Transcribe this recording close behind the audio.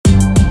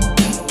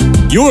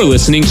You're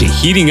listening to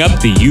Heating Up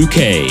the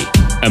UK,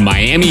 a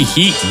Miami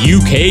Heat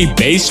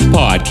UK-based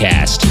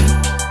podcast.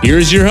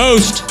 Here's your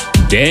host,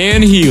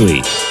 Dan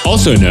Healy,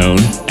 also known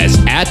as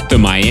 @the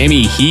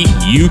Miami Heat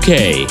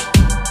UK.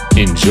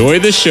 Enjoy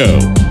the show.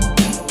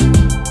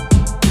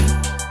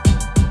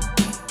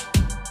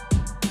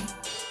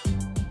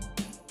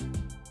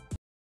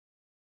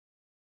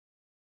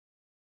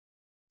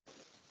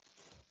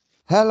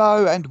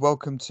 Hello and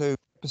welcome to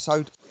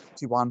episode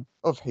 51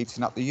 of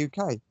Heating Up the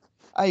UK,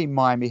 a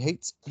Miami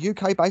Heat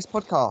UK-based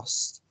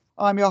podcast.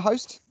 I'm your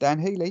host, Dan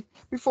Healy.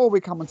 Before we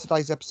come on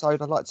today's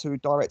episode, I'd like to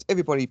direct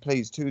everybody,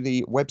 please, to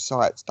the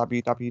website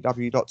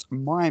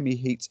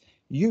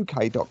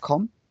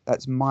www.miamiheatuk.com.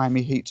 That's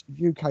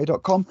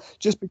miamiheatuk.com.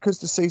 Just because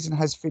the season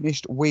has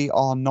finished, we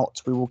are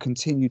not. We will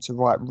continue to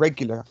write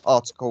regular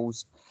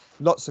articles.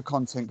 Lots of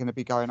content going to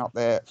be going up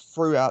there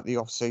throughout the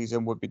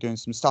off-season. We'll be doing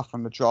some stuff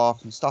on the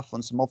draft and stuff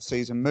on some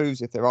off-season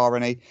moves if there are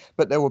any.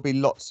 But there will be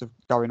lots of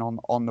going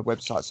on the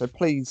website. So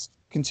please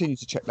continue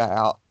to check that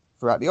out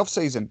throughout the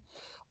off-season.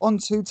 On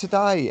to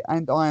today,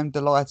 and I am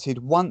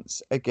delighted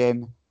once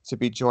again to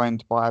be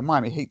joined by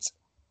Miami Heat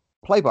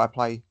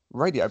play-by-play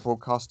radio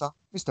broadcaster,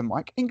 Mr.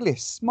 Mike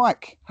Inglis.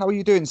 Mike, how are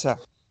you doing, sir?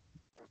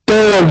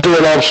 I'm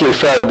doing absolutely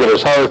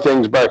fabulous. How are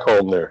things back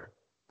home there?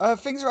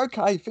 Things are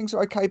okay. Things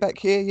are okay back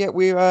here. Yeah,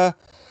 we're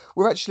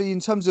actually, in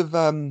terms of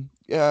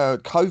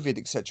COVID,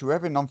 etc. We're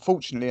having,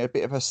 unfortunately, a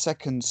bit of a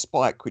second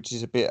spike, which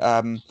is a bit.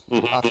 I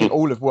think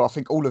all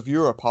of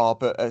Europe are,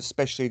 but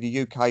especially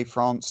the UK,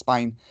 France,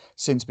 Spain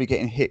seem to be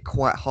getting hit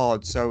quite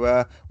hard.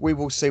 So we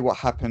will see what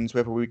happens,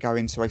 whether we go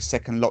into a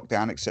second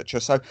lockdown, etc.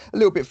 So a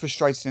little bit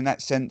frustrating in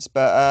that sense,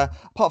 but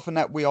apart from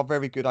that, we are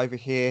very good over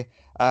here.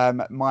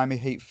 Miami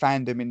Heat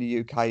fandom in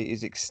the UK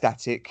is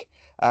ecstatic.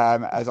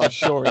 As I'm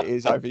sure it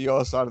is over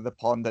your side of the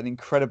pond, an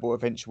incredible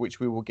adventure which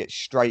we will get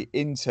straight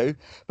into.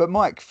 But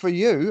Mike, for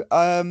you,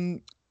 I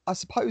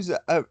suppose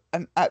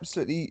an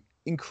absolutely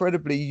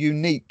incredibly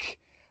unique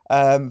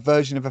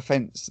version of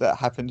events that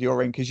happened to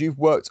your end, because you've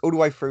worked all the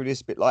way through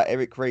this, bit like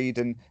Eric Reed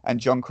and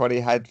John Crotty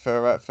had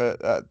for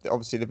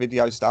obviously the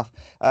video stuff.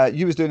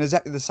 You was doing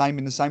exactly the same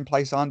in the same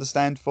place, I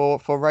understand, for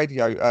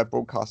radio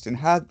broadcasting.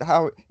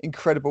 How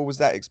incredible was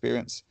that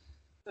experience?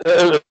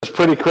 It was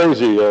pretty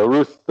crazy.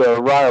 Ruth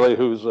Riley,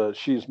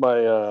 she's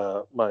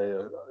my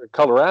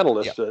color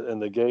analyst in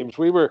the games.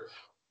 We were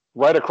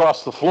right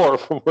across the floor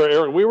from where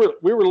Aaron. We were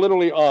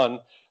literally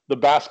on the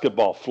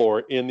basketball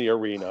floor in the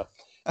arena,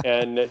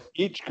 and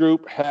each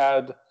group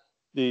had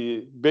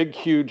the big,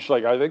 huge,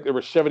 I think there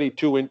were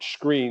 72-inch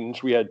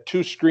screens. We had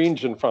two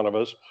screens in front of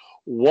us.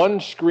 One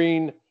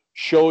screen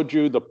showed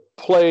you the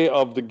play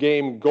of the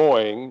game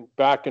going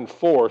back and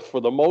forth.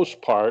 For the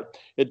most part,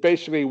 it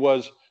basically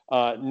was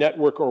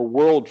network or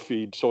world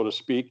feed, so to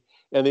speak.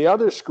 And the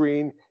other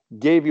screen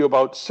gave you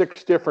about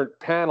 6 different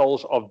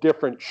panels of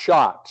different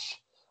shots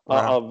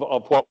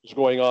of what was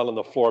going on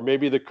the floor.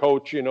 Maybe the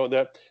coach,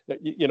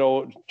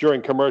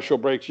 during commercial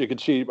breaks, you could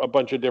see a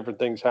bunch of different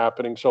things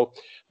happening. So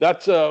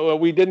that's,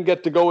 we didn't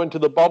get to go into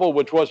the bubble,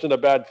 which wasn't a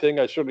bad thing.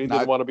 I certainly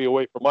didn't want to be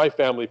away from my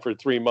family for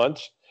 3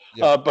 months.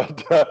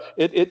 But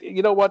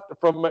you know what,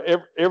 from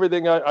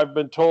everything I've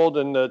been told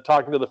and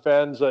talking to the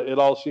fans, it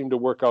all seemed to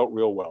work out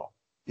real well.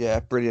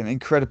 Yeah, brilliant,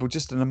 incredible,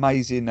 just an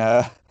amazing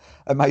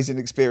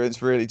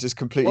experience, really, just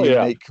completely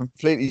unique,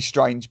 completely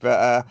strange,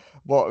 but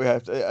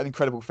an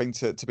incredible thing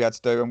to be able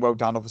to do, and well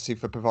done, obviously,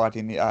 for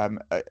providing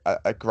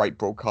a great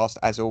broadcast,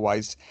 as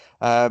always.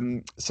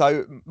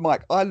 So,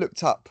 Mike, I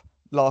looked up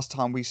last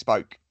time we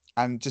spoke,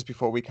 and just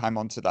before we came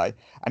on today,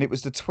 and it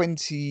was the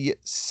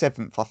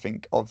 27th, I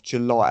think, of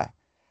July.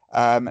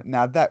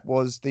 Now, that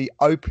was the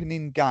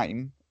opening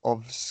game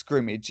of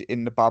scrimmage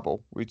in the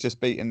bubble. We've just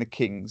beaten the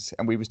Kings,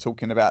 and we was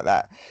talking about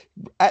that.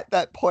 At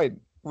that point,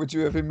 would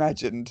you have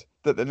imagined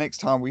that the next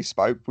time we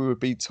spoke, we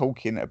would be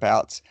talking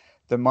about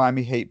the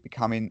Miami Heat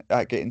getting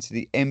to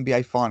the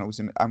NBA Finals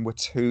and we're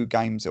 2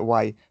 games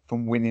away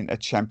from winning a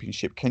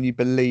championship? Can you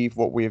believe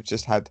what we have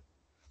just had?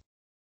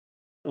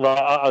 Well,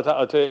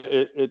 I'll tell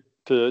you,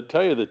 to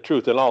tell you the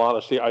truth, in all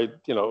honesty,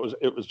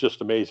 it was just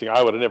amazing.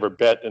 I would have never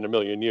bet in a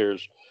million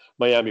years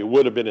Miami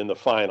would have been in the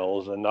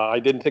finals, and I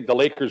didn't think the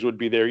Lakers would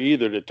be there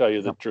either, to tell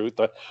you the truth.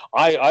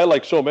 I,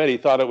 like so many,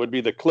 thought it would be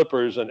the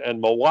Clippers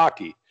and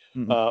Milwaukee,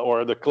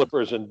 or the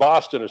Clippers in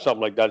Boston or something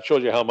like that. It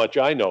shows you how much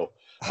I know.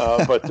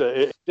 But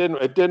it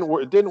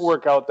didn't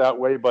work out that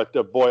way. But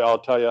boy, I'll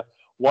tell you,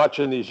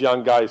 watching these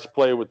young guys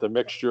play with the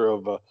mixture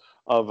of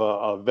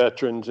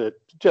veterans, it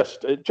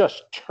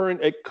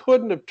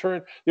couldn't have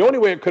turned. The only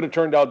way it could have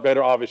turned out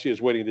better, obviously,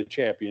 is winning the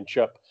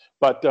championship.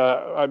 But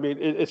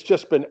it's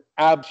just been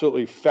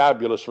absolutely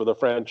fabulous for the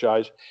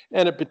franchise,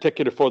 and in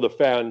particular for the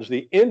fans.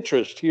 The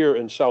interest here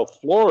in South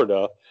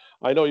Florida,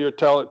 I know you're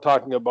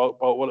talking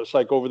about what it's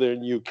like over there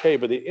in the UK,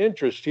 but the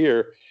interest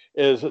here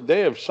is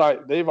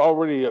they've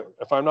already,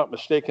 if I'm not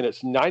mistaken,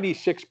 it's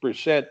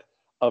 96%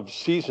 of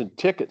season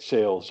ticket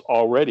sales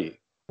already.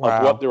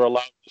 Of what they're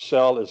allowed to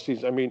sell as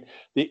season. I mean,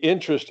 the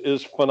interest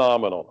is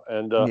phenomenal,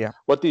 and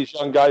what these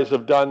young guys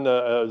have done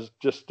has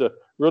just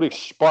really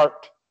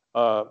sparked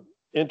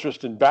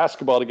interest in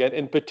basketball again,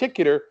 in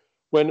particular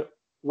when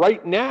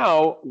right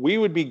now we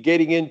would be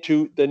getting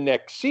into the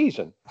next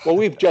season. Well,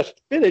 we've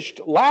just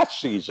finished last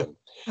season.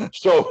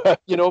 So,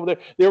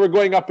 they were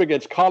going up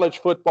against college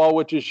football,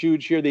 which is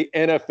huge here, the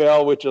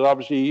NFL, which is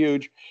obviously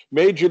huge.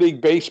 Major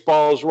League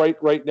Baseball is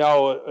right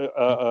now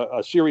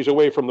a series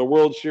away from the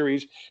World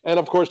Series. And,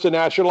 of course, the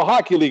National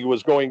Hockey League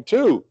was going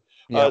too.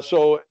 Yep.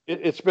 So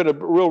it's been a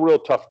real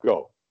tough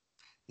go.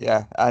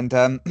 Yeah, and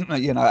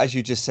as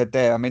you just said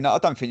there, I mean, I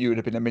don't think you would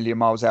have been a million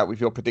miles out with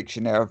your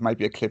prediction there of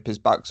maybe a Clippers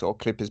Bucks or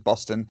Clippers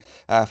Boston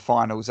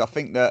finals. I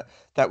think that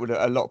would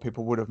a lot of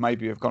people would have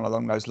maybe have gone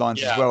along those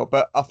lines as well.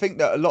 But I think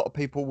that a lot of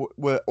people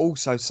were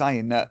also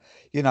saying that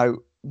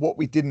what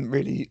we didn't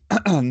really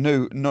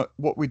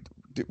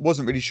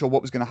wasn't really sure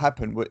what was going to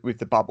happen with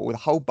the bubble. The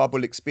whole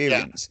bubble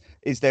experience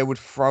is they would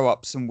throw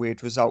up some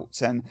weird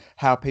results, and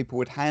how people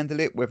would handle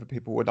it, whether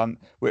people would,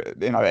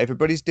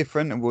 everybody's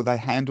different, and will they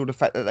handle the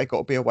fact that they got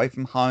to be away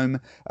from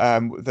home,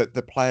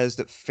 the players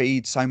that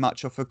feed so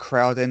much off of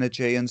crowd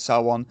energy and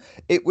so on.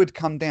 It would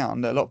come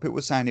down, a lot of people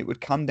were saying it would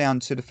come down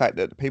to the fact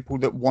that the people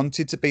that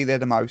wanted to be there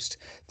the most,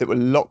 that were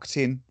locked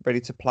in,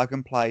 ready to plug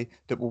and play,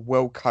 that were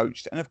well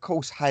coached, and of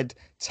course had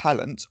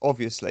talent,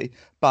 obviously,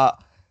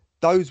 but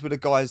those were the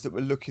guys that were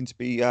looking to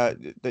be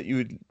that you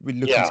would be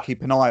looking to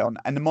keep an eye on,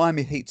 and the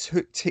Miami Heat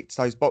ticked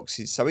those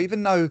boxes. So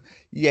even though,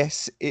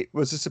 yes, it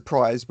was a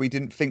surprise, we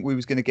didn't think we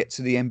was going to get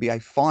to the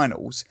NBA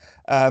Finals.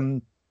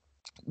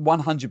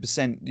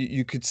 100%,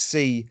 you could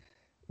see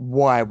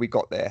why we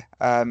got there.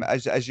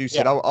 As you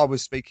said, I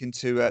was speaking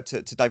to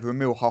David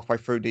Ramil halfway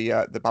through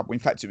the bubble. In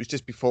fact, it was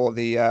just before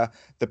the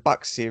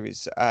Bucks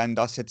series, and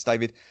I said to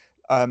David,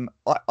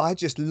 I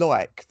just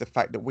like the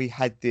fact that we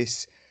had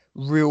this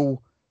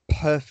real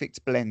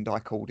perfect blend, I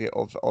called it,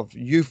 of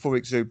youthful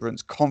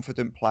exuberance,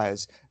 confident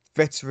players,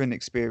 veteran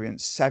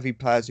experience, savvy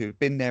players who have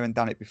been there and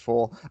done it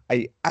before,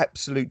 a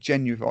absolute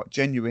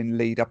genuine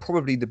leader,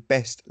 probably the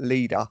best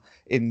leader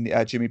in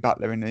Jimmy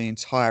Butler in the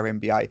entire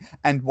NBA,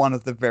 and one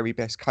of the very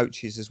best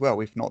coaches as well,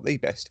 if not the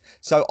best.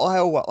 So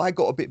I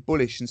got a bit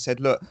bullish and said,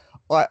 look,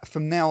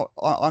 from now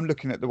I'm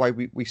looking at the way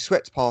we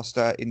swept past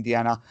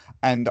Indiana,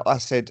 and I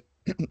said,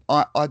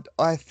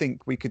 I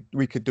think we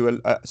could do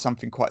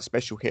something quite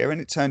special here,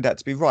 and it turned out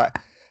to be right.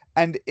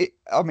 And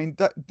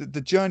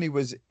the journey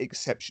was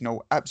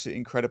exceptional, absolutely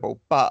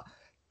incredible. But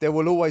there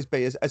will always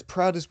be, as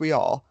proud as we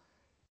are,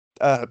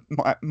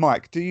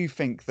 Mike. Do you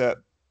think that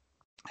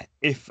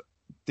if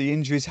the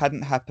injuries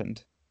hadn't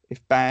happened,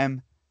 if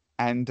Bam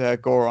and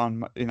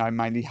Goran,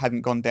 mainly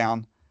hadn't gone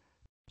down,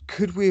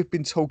 could we have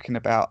been talking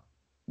about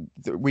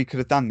that we could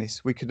have done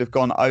this? We could have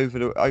gone over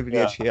the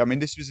edge here. I mean,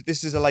 this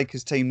is a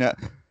Lakers team that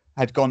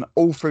had gone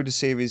all through the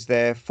series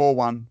there,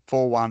 4-1,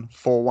 4-1,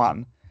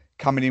 4-1,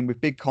 coming in with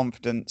big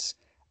confidence.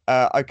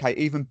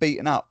 Even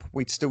beaten up,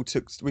 we still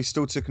took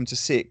them to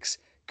 6.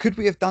 Could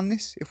we have done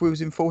this if we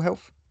was in full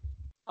health?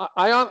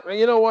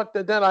 You know what,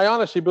 Dan, I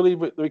honestly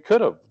believe we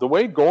could have. The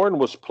way Goran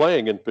was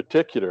playing in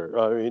particular,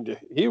 I mean,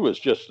 he was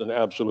just an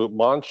absolute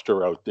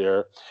monster out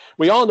there.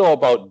 We all know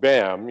about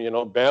Bam.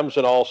 Bam's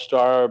an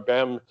all-star.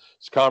 Bam's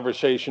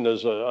conversation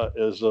is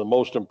the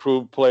most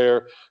improved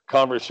player,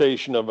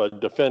 conversation of a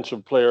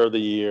defensive player of the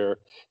year.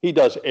 He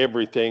does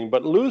everything.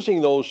 But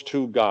losing those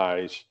two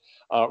guys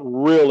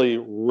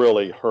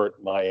really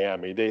hurt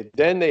Miami.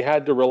 They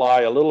had to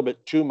rely a little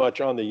bit too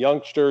much on the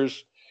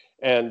youngsters,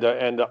 and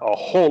a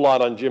whole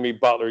lot on Jimmy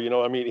Butler.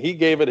 He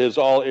gave it his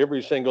all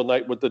every single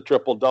night with the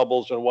triple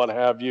doubles and what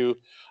have you.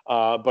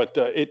 But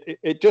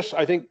it just,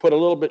 I think, put a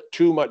little bit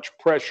too much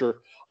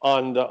pressure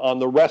on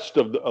the rest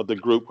of the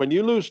group. When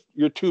you lose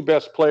your two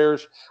best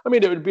players,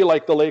 it would be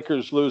like the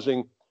Lakers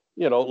losing,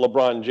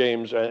 LeBron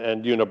James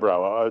and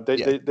Unibrow.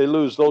 They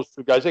lose those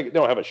two guys. They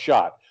don't have a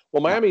shot.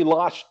 Well, Miami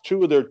lost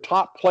two of their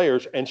top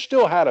players and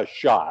still had a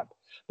shot.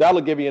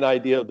 That'll give you an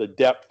idea of the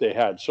depth they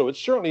had. So it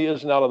certainly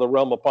isn't out of the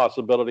realm of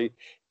possibility.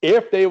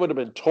 If they would have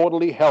been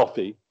totally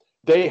healthy,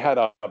 they had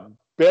a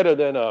better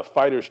than a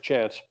fighter's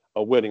chance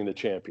of winning the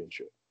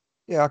championship.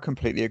 Yeah, I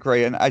completely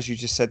agree. And as you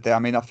just said there,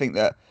 I think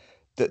that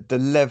the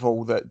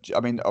level that,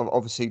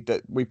 obviously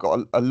that we've got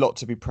a lot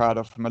to be proud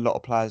of from a lot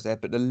of players there,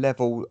 but the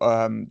level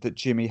that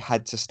Jimmy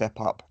had to step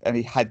up, and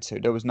he had to,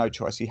 there was no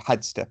choice. He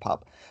had to step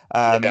up.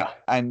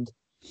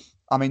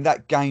 And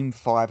that game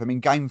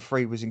 5, game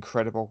 3 was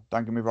incredible.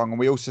 Don't get me wrong. And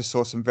we also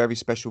saw some very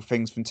special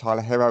things from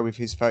Tyler Herro with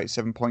his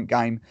 37-point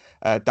game.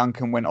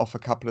 Duncan went off a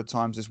couple of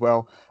times as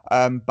well.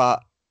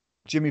 But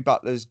Jimmy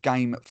Butler's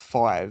game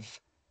 5,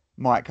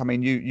 Mike,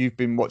 you've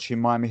been watching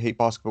Miami Heat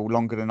basketball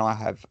longer than I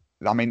have.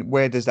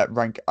 Where does that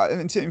rank?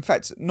 In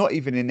fact, not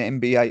even in the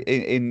NBA,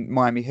 in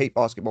Miami Heat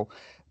basketball.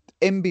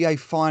 NBA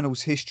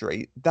Finals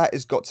history, that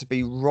has got to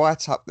be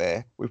right up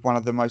there with one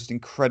of the most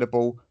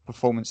incredible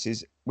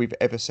performances we've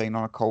ever seen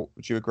on a court.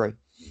 Would you agree?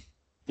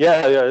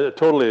 Yeah, I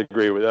totally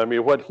agree with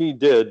it. What he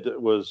did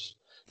was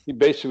he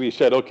basically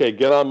said, okay,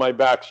 get on my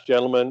backs,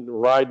 gentlemen,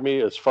 ride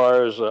me as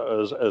far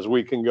as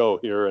we can go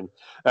here. And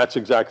that's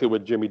exactly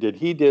what Jimmy did.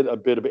 He did a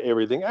bit of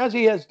everything, as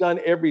he has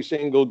done every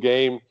single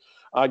game.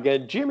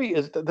 Again, Jimmy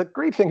is the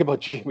great thing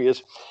about Jimmy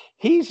is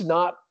he's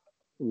not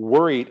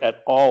worried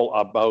at all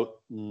about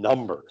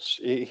numbers.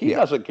 He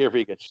doesn't care if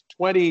he gets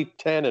 20,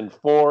 10, and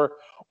 4,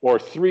 or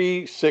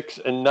 3, 6,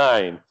 and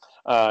 9.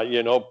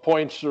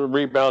 Points,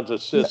 rebounds,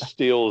 assists,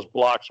 steals,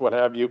 blocks, what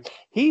have you.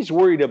 He's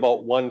worried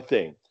about one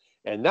thing,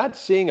 and that's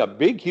seeing a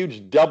big,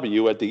 huge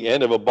W at the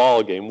end of a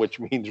ball game, which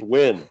means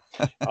win.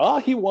 All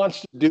he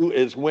wants to do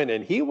is win,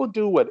 and he will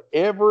do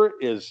whatever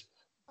is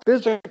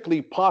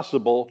physically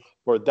possible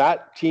for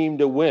that team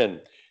to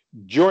win.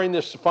 During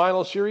this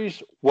final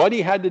series, what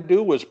he had to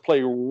do was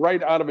play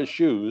right out of his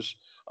shoes,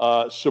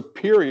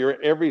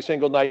 superior every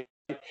single night.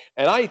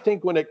 And I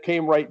think when it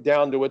came right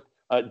down to it,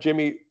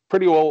 Jimmy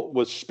pretty well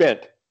was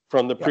spent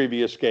from the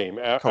previous game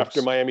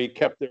after Miami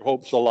kept their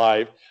hopes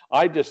alive.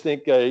 I just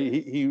think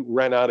he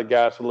ran out of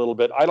gas a little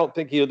bit. I don't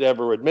think he'd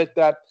ever admit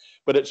that,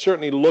 but it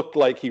certainly looked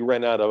like he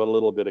ran out of a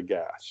little bit of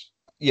gas.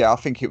 Yeah, I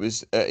think it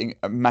was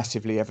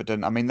massively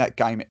evident. I mean, that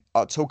game,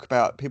 I talk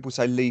about, people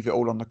say leave it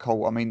all on the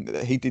court. I mean,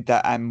 he did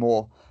that and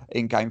more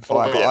in Game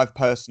 5. I've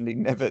personally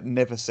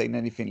never seen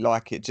anything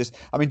like it.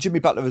 Jimmy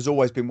Butler has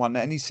always been one,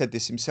 and he said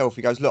this himself.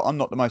 He goes, look, I'm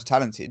not the most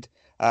talented.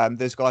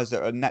 There's guys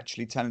that are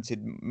naturally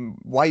talented,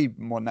 way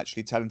more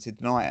naturally talented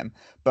than I am.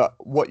 But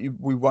what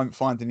we won't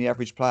find in the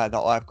average player that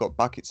I've got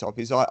buckets of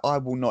is I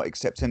will not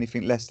accept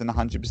anything less than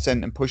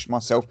 100% and push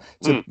myself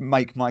to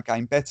make my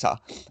game better.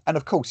 And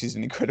of course, he's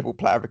an incredible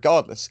player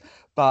regardless.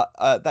 But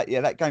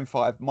that Game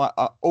 5,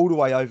 all the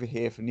way over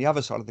here from the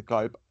other side of the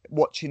globe,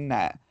 watching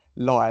that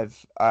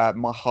live,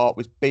 my heart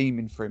was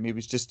beaming for him. He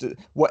was just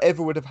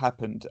whatever would have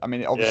happened. I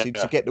mean, obviously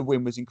to get the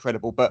win was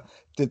incredible, but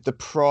the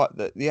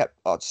pride,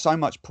 so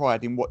much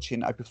pride in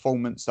watching a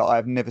performance that I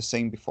have never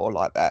seen before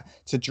like that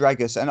to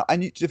drag us. And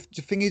the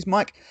thing is,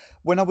 Mike,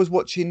 when I was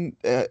watching,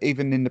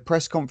 even in the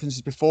press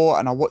conferences before,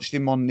 and I watched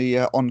him on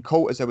the on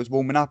court as I was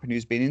warming up and he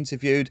was being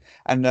interviewed,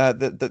 and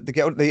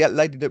the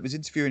lady that was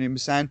interviewing him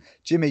was saying,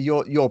 "Jimmy,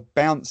 you're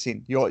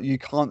bouncing. You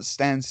can't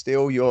stand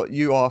still.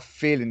 You are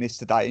feeling this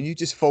today," and you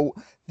just thought,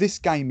 this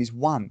game is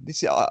won.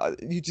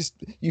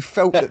 You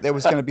felt that there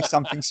was going to be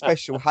something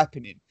special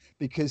happening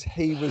because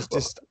he was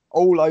just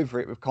all over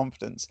it with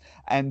confidence.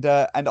 And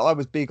I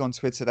was big on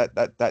Twitter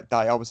that day.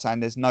 I was saying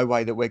there's no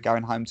way that we're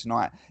going home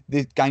tonight.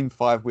 This Game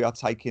 5 we are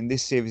taking.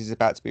 This series is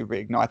about to be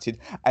reignited.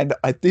 And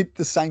I did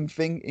the same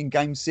thing in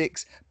Game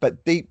 6,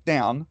 but deep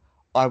down,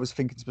 I was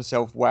thinking to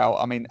myself, wow,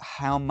 I mean,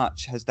 how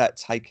much has that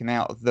taken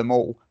out of them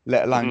all,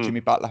 let alone Jimmy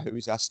Butler, who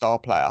is our star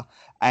player?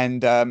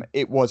 And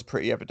it was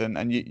pretty evident.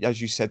 And as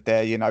you said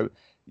there,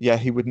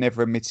 he would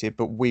never admit it,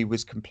 but we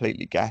was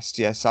completely gassed.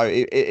 Yeah, so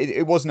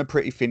it wasn't a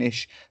pretty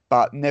finish,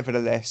 but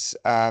nevertheless,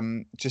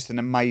 just an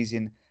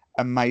amazing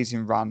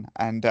run.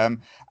 And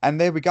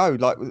there we go.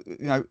 Like,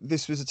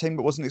 this was a team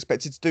that wasn't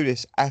expected to do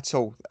this at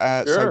all.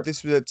 So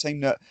this was a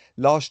team that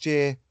last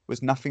year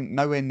was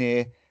nowhere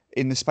near.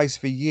 In the space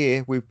of a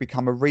year, we've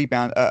become a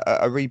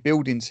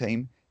rebuilding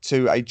team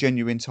to a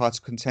genuine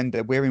title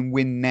contender. We're in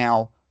win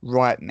now,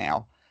 right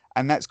now,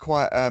 and that's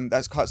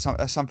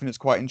something that's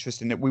quite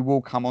interesting that we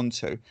will come on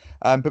to.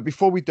 But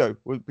before we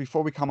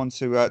come on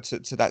to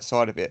that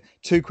side of it,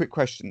 two quick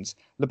questions.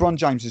 LeBron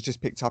James has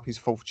just picked up his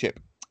 4th chip,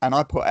 and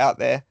I put out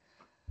there,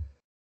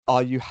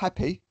 are you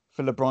happy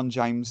for LeBron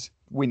James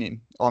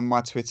winning on my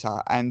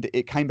Twitter? And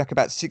it came back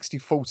about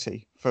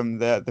 60-40 from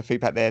the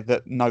feedback there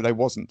that no, they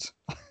wasn't.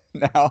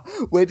 Now,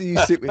 where do you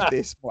sit with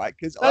this, Mike?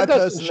 Because that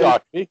doesn't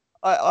shock me.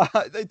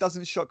 It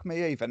doesn't shock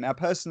me either. Now,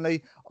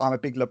 personally, I'm a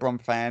big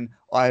LeBron fan.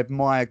 I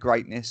admire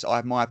greatness. I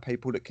admire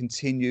people that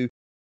continue,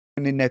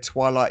 and in their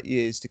twilight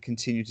years, to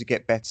continue to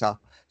get better.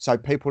 So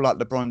people like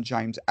LeBron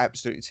James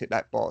absolutely tick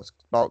that box.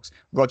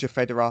 Roger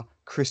Federer,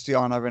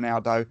 Cristiano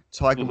Ronaldo,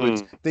 Tiger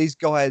Woods, these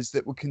guys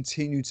that will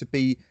continue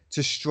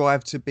to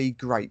strive to be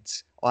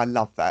great. I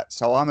love that.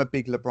 So I'm a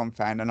big LeBron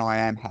fan, and I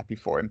am happy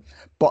for him.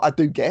 But I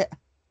do get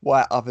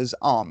why others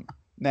aren't.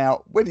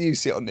 Now, where do you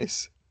sit on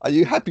this? Are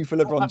you happy for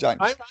LeBron James?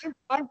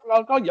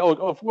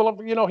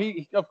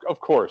 Of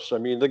course. I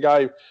mean, the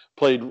guy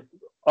played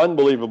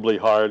unbelievably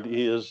hard.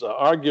 He is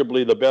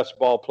arguably the best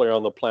ball player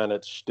on the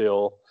planet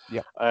still.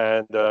 Yeah.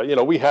 And,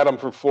 we had him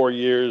for 4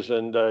 years,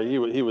 and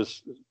he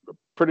was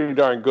pretty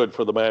darn good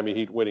for the Miami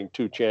Heat, winning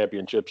 2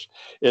 championships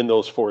in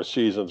those 4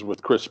 seasons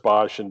with Chris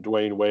Bosh and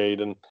Dwayne Wade.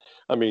 And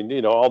I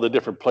mean, all the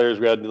different players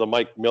we had, the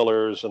Mike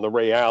Millers and the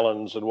Ray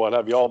Allens and what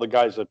have you, all the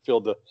guys that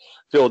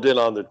filled in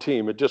on the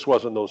team. It just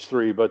wasn't those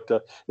 3, but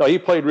no, he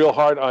played real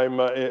hard.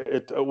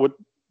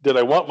 Did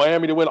I want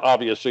Miami to win?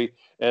 Obviously.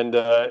 And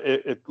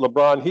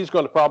LeBron, he's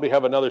going to probably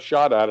have another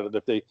shot at it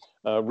if they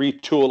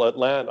retool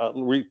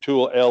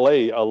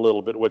LA a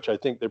little bit, which I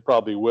think they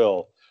probably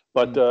will.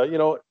 But,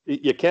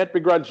 you can't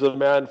begrudge the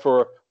man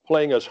for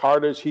playing as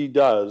hard as he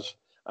does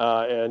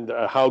and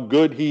how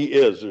good he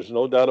is. There's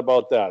no doubt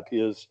about that.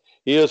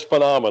 He is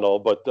phenomenal.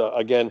 But,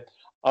 again,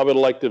 I would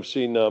like to have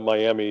seen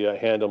Miami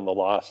hand him the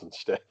loss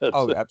instead.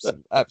 Oh,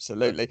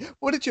 absolutely.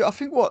 I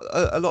think what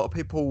a lot of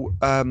people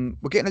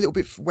were getting a little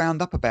bit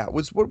wound up about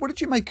was, what did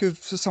you make of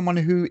someone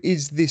who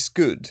is this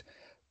good?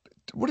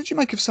 What did you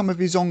make of some of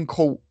his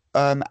on-court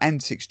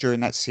antics during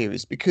that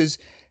series? Because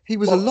he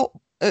was a lot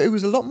It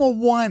was a lot more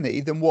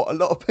whiny than what a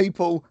lot of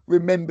people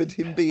remembered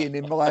him being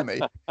in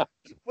Miami.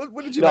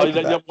 What did you make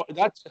of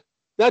that?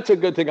 That's a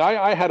good thing.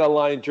 I had a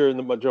line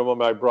during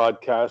my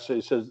broadcast. He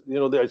says,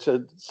 I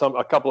said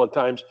a couple of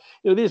times,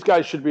 these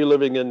guys should be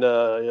living in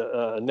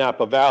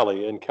Napa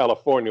Valley in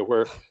California,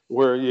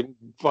 where you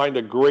find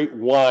a great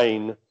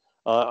wine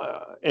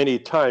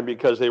anytime,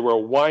 because they were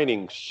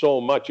whining so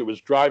much. It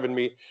was driving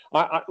me.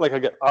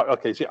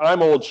 See,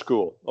 I'm old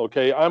school.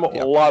 Okay, I'm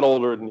a lot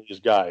older than these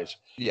guys.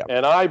 Yeah.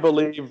 And I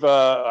believe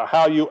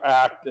how you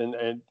act, and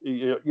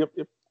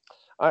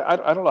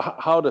I don't know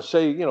how to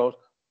say,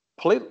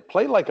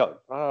 play like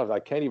I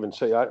can't even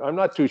say. I'm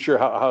not too sure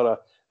how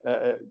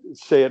to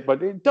say it,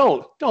 but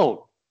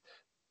don't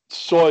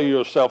soil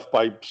yourself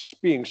by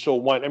being so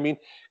whiny. I mean,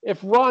 if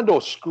Rondo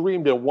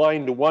screamed and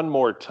whined one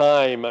more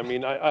time, I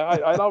mean,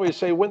 I'd always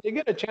say when they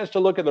get a chance to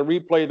look at the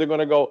replay, they're going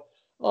to go,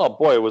 "Oh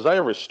boy, was I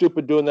ever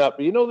stupid doing that?"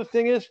 But the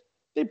thing is,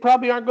 they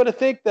probably aren't going to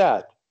think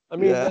that. I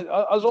mean,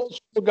 us old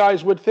school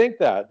guys would think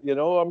that.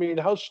 I mean,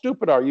 how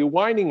stupid are you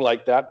whining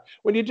like that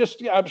when you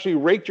just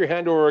absolutely raked your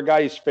hand over a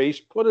guy's face,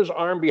 put his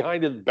arm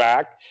behind his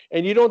back,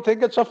 and you don't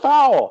think it's a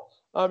foul?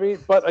 I mean,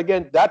 but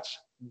again, that's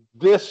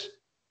this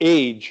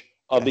age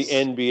of the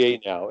NBA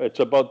now. It's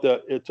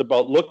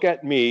about look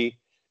at me,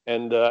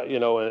 and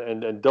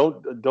and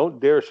don't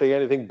dare say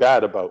anything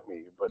bad about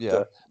me. But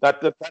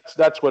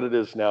that's what it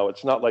is now.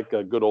 It's not like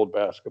a good old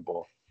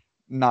basketball.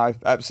 No,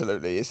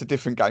 absolutely. It's a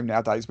different game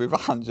nowadays. We're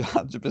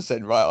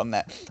 100% right on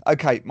that.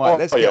 Okay, Mike,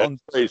 let's get on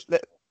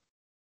to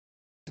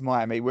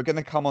Miami. We're going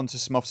to come on to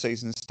some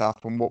off-season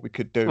stuff and what we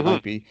could do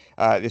maybe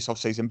this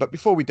off-season. But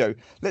before we do,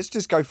 let's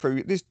just go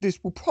through this.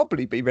 This will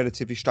probably be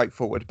relatively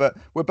straightforward, but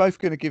we're both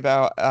going to give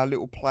our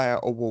little player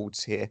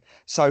awards here.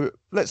 So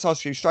let's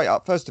ask you straight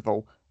up. First of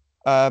all,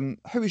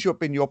 who has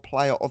been your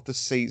player of the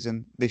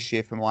season this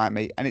year for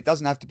Miami? And it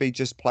doesn't have to be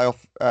just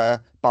playoff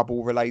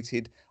bubble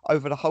related.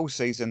 Over the whole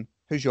season,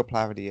 who's your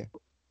player of the year?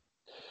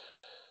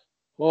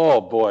 Oh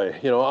boy,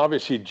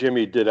 obviously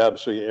Jimmy did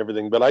absolutely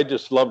everything, but I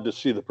just love to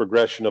see the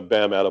progression of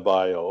Bam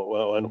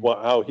Adebayo and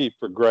how he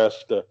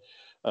progressed.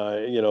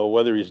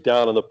 Whether he's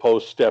down in the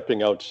post,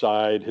 stepping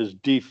outside, his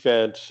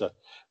defense,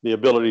 the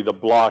ability to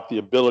block, the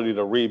ability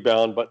to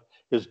rebound, but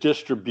his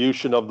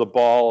distribution of the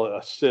ball,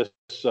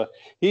 assists.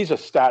 He's a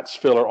stats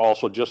filler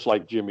also, just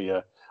like Jimmy.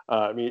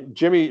 I mean,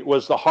 Jimmy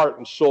was the heart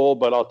and soul,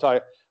 but I'll tell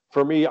you,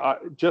 for me,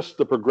 just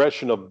the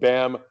progression of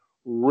Bam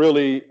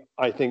really,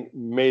 I think,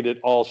 made it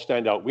all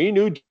stand out. We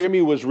knew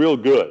Jimmy was real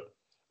good,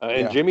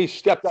 and Jimmy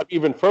stepped up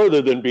even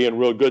further than being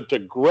real good to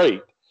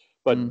great.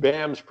 But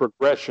Bam's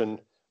progression,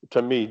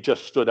 to me,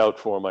 just stood out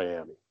for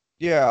Miami.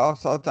 Yeah, I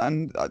thought,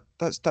 and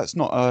that's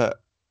not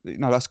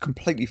that's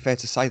completely fair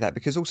to say that,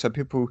 because also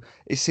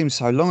it seems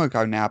so long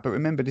ago now, but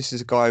remember, this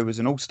is a guy who was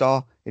an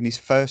all-star in his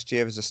first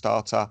year as a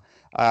starter,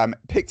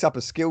 picked up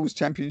a skills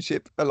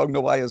championship along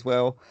the way as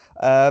well,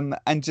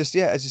 and just,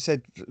 as you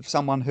said,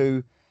 someone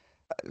who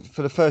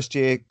for the first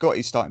year got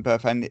his starting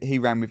berth and he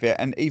ran with it.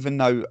 And even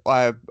though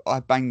I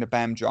banged the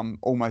Bam drum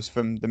almost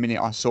from the minute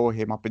I saw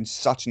him, I've been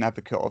such an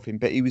advocate of him,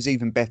 but he was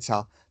even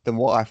better than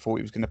what I thought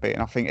he was going to be,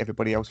 and I think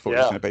everybody else thought he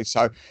was going to be.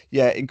 So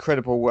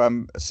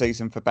incredible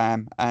season for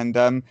Bam.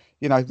 And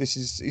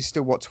he's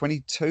still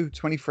 22,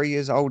 23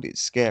 years old.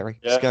 It's scary.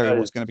 Scary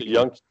what's going to be.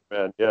 Youngster,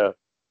 man. Yeah.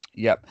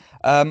 Yep.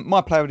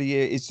 My player of the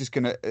year is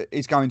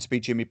going to be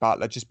Jimmy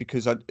Butler, just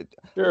because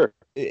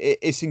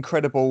it's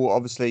incredible.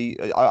 Obviously,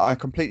 I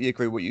completely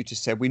agree with what you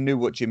just said. We knew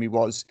what Jimmy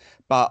was,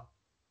 but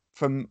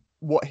from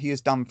what he has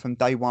done from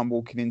day one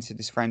walking into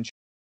this franchise,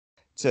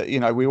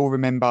 we all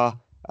remember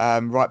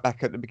right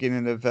back at the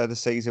beginning of the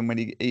season when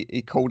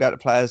he called out the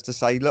players to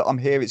say, look, I'm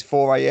here, it's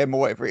 4 a.m. or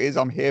whatever it is,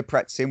 I'm here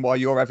practicing while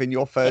you're having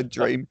your third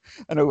dream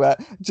and all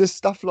that. Just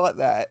stuff like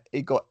that.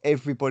 He got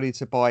everybody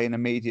to buy in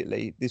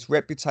immediately. This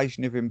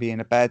reputation of him being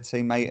a bad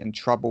teammate and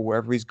trouble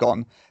wherever he's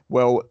gone,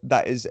 well,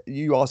 that is,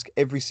 you ask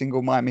every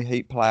single Miami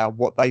Heat player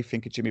what they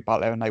think of Jimmy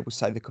Butler, and they will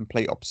say the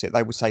complete opposite.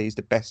 They will say he's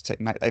the best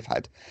teammate they've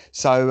had.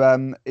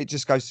 So it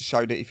just goes to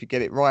show that if you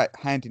get it right,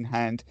 hand in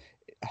hand,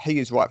 he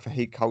is right for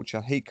Heat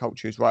culture. Heat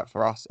culture is right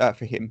for us,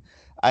 for him,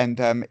 and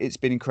it's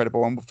been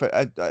incredible. And for,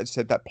 as I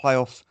said, that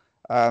playoff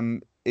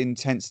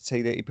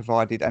intensity that he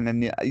provided, and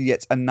then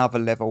yet another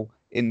level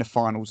in the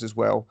finals as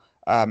well.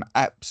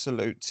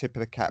 Absolute tip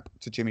of the cap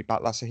to Jimmy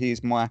Butler. So he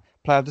is my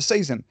player of the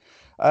season.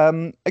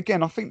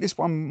 Again, I think this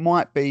one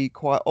might be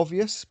quite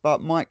obvious,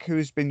 but Mike, who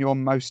has been your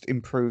most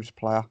improved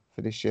player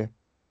for this year?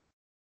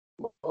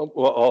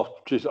 Well,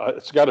 geez,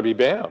 it's got to be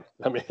Bam.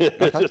 I mean,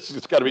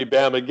 it's got to be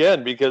Bam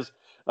again, because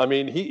I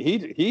mean,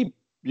 he.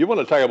 You want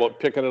to talk about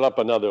picking it up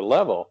another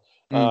level?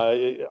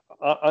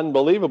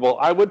 Unbelievable.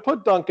 I would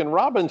put Duncan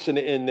Robinson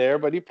in there,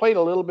 but he played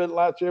a little bit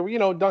last year.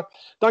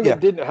 Duncan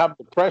didn't have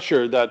the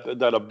pressure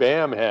that a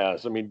Bam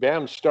has. I mean,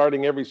 Bam's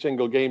starting every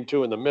single game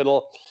too in the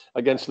middle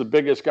against the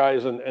biggest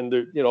guys, and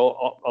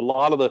a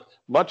lot of the,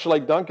 much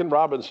like Duncan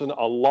Robinson,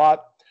 a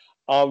lot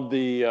of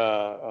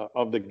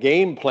the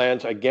game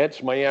plans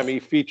against Miami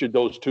featured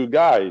those two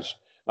guys.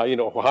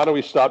 How do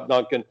we stop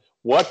Duncan?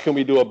 what can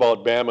we do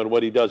about Bam and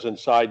what he does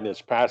inside and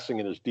his passing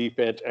and his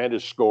defense and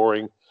his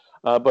scoring.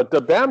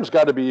 But Bam's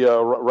got to be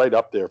right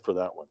up there for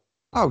that one.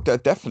 Oh,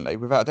 definitely,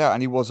 without a doubt.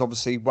 And he was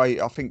obviously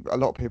I think a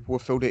lot of people will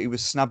feel that he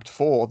was snubbed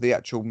for the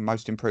actual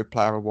Most Improved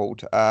Player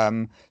award. Yeah,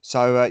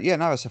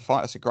 no, it's a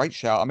fight. It's a great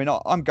shout. I mean,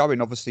 I'm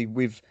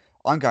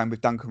going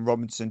with Duncan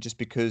Robinson just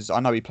because I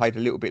know he played a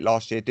little bit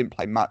last year, didn't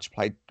play much,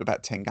 played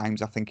about 10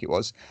 games, I think it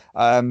was.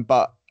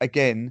 But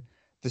again,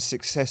 the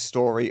success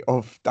story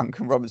of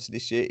Duncan Robinson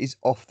this year is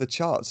off the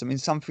charts. I mean,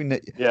 something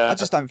that I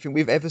just don't think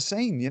we've ever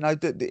seen. You know,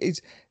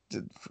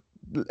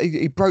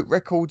 he broke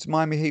records,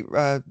 Miami Heat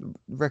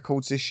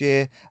records this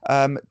year.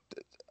 I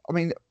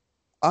mean,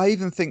 I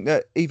even think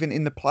that even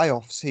in the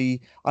playoffs,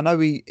 I know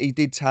he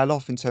did tail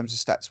off in terms of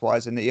stats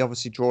wise, and he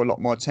obviously drew a lot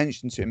more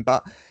attention to him.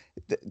 But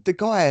the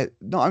guy,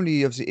 not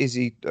only is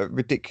he a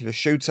ridiculous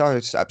shooter,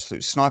 it's an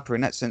absolute sniper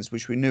in that sense,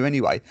 which we knew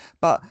anyway,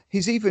 but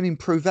he's even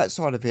improved that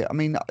side of it. I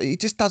mean, he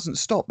just doesn't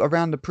stop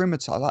around the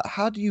perimeter. Like,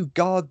 how do you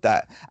guard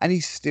that? And he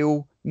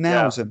still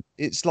nails them.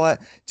 It's like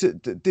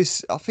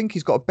this. I think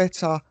he's got a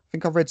better. I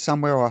think I read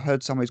somewhere or I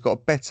heard somewhere he's got a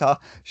better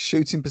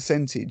shooting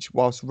percentage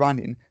whilst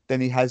running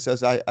than he has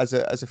as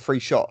a free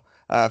shot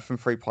from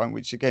 3-point,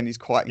 which again is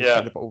quite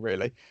incredible,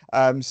 really.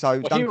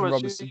 Duncan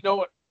Robinson. You know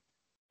what?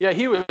 Yeah,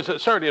 he was.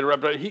 Sorry to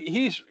interrupt, but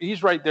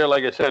he's right there,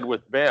 like I said,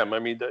 with Bam. I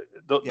mean,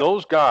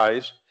 those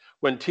guys,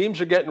 when teams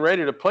are getting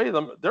ready to play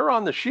them, they're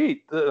on the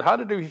sheet. How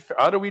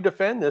do we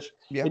defend this?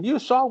 Yeah. And you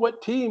saw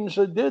what teams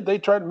did. They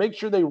tried to make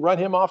sure they run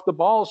him off the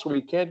ball so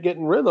he can't get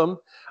in rhythm.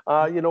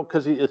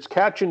 Because it's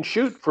catch and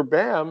shoot for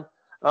Bam.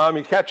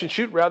 Catch and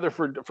shoot rather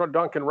for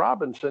Duncan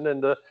Robinson,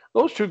 and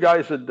those two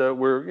guys that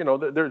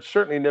were, they're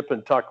certainly nip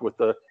and tuck with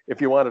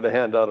if you wanted to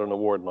hand out an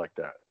award like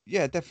that.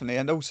 Yeah, definitely.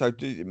 And also,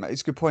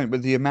 it's a good point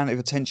with the amount of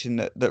attention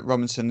that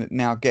Robinson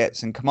now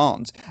gets and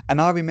commands.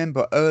 And I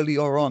remember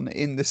earlier on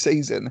in the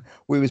season,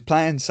 we was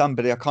playing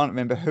somebody, I can't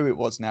remember who it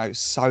was now, it was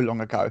so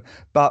long ago,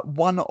 but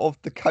one of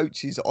the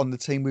coaches on the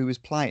team we was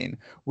playing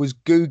was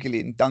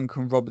Googling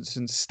Duncan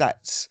Robinson's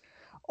stats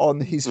on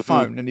his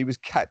phone, and he was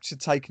captured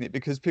taking it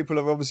because people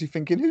are obviously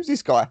thinking, who's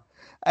this guy?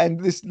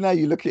 And now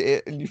you look at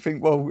it and you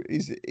think, well,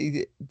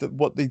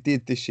 what they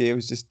did this year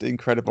was just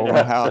incredible.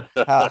 And how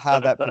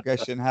that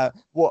progression,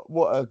 what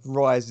a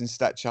rise in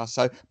stature.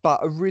 So, but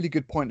a really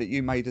good point that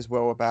you made as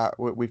well about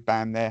with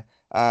Bam there.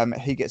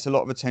 He gets a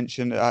lot of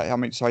attention.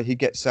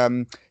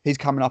 He's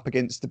coming up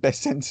against the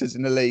best centers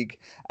in the league,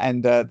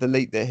 and the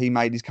league that he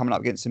made, he's coming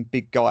up against some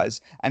big guys,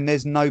 and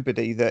there's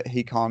nobody that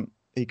he can't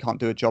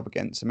do a job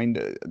against. I mean,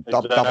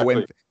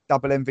 exactly.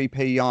 double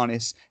MVP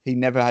Giannis, he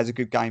never has a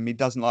good game. He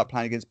doesn't like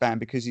playing against Bam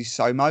because he's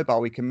so mobile.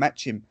 We can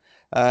match him.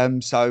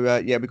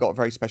 We've got a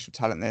very special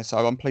talent there. So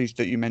I'm pleased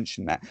that you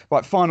mentioned that.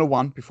 Right, final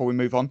one before we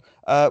move on.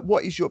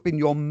 What has been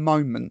your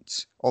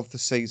moment of the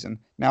season?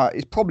 Now,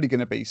 it's probably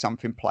going to be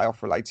something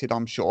playoff related,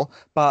 I'm sure.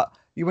 But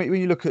when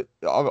you look at,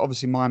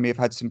 obviously, Miami have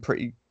had some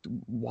pretty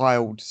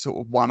wild sort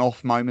of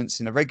one-off moments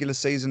in the regular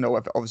season,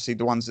 or obviously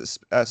the ones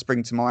that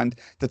spring to mind,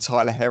 the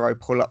Tyler Herro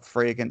pull-up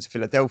three against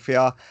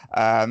Philadelphia,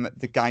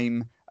 the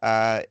game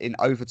in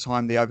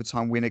overtime, the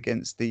overtime win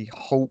against the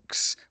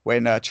Hawks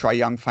when Trae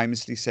Young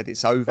famously said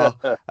it's over,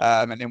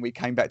 and then we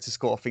came back to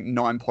score, I think,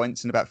 9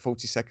 points in about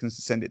 40 seconds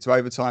to send it to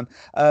overtime.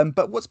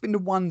 But what's been the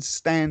one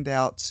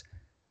standout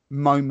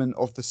moment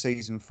of the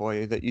season for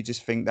you that you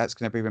just think that's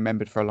going to be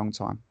remembered for a long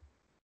time?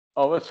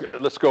 Oh,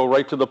 let's go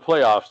right to the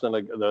playoffs and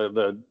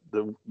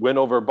the win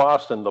over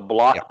Boston, the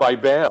block by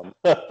Bam.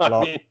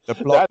 The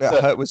block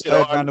that was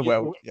heard around the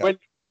world.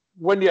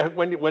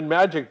 When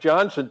Magic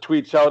Johnson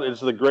tweets out it's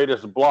the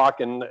greatest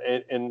block in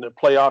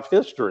playoff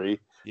history,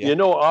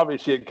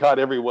 obviously it caught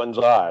everyone's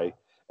eye,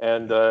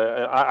 and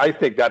I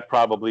think that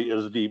probably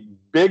is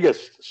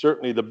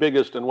certainly the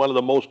biggest and one of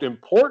the most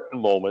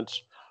important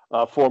moments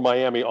for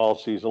Miami all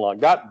season long.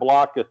 That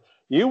block.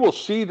 You will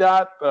see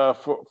that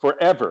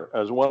forever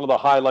as one of the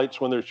highlights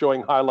when they're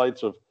showing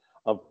highlights of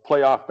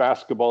playoff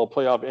basketball,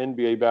 playoff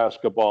NBA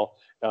basketball.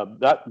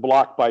 That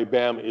block by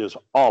Bam is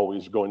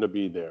always going to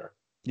be there.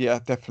 Yeah,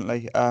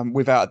 definitely.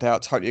 Without a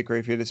doubt, totally agree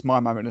with you. It's my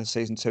moment of the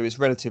season too. It's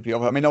relatively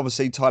obvious. I mean,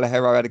 obviously, Tyler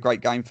Herro had a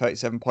great game,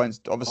 37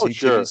 points. Obviously,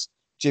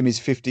 Jimmy's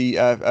 50,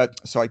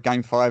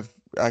 game 5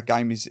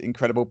 game is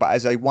incredible. But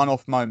as a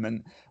one-off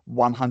moment,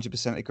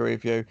 100% agree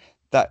with you.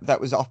 That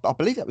was, I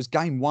believe that was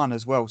game 1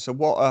 as well. So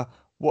what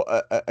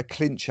a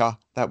clincher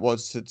that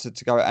was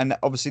to go. And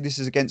obviously this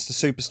is against the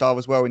superstar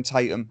as well in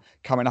Tatum,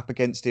 coming up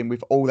against him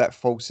with all that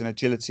force and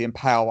agility and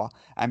power,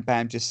 and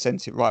Bam just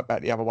sent it right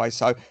back the other way.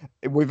 So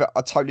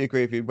I totally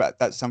agree with you, but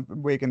that's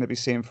something we're going to be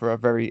seeing for a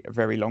very,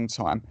 very long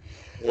time.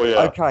 Oh,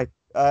 yeah. Okay,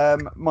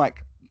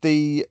 Mike,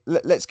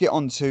 let's get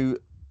on to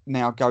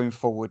now going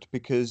forward,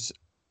 because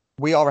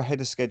we are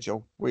ahead of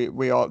schedule.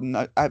 We are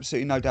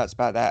absolutely no doubts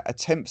about that. A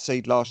 10th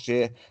seed last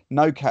year,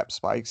 no cap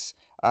space.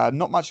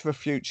 Not much of a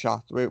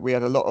future. We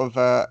had a lot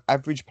of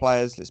average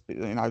players.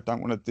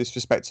 Don't want to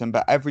disrespect them,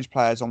 but average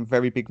players on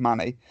very big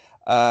money.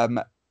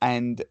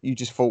 and you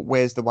just thought,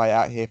 where's the way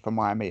out here for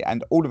Miami?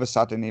 And all of a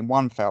sudden, in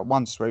one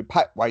swoop,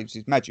 Pat waves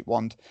his magic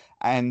wand,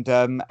 and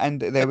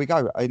there we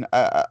go.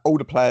 All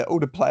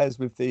the players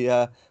with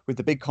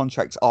the big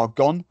contracts are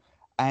gone,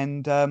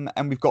 and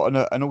we've got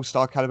an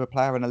all-star caliber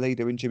player and a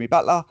leader in Jimmy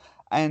Butler.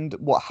 And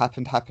what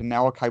happened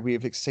now. Okay, we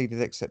have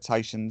exceeded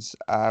expectations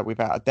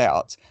without a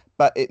doubt.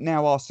 But it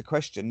now asks the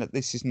question that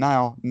this is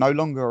now no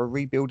longer a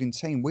rebuilding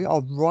team. We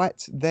are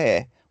right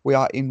there. We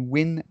are in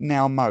win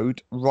now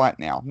mode right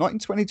now. Not in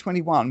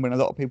 2021, when a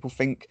lot of people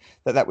think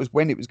that was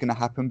when it was going to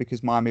happen,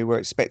 because Miami were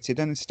expected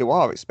and still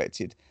are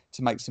expected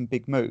to make some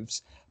big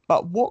moves.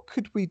 But what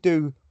could we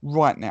do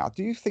right now?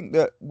 Do you think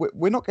that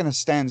we're not going to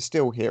stand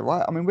still here,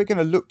 right? I mean, we're going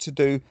to look to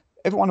do.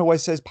 Everyone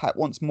always says Pat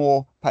wants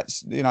more.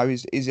 Pat's,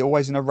 is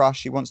always in a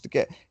rush. He wants to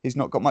get. He's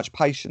not got much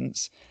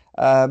patience.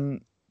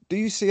 Do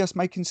you see us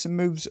making some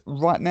moves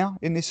right now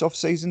in this off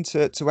season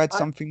to add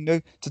something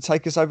new to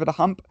take us over the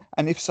hump?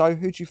 And if so,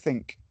 who do you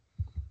think?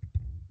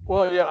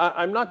 Well, yeah,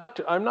 I'm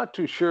not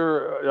too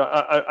sure.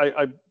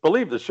 I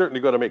believe they're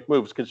certainly going to make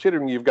moves,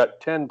 considering you've got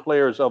 10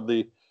 players of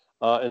the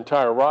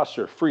entire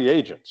roster free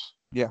agents.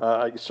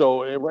 Yeah.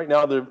 So right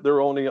now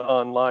they're only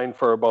online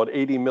for about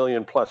 $80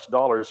 million plus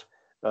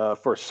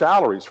for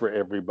salaries for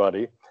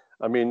everybody.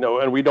 I mean,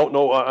 and we don't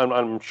know.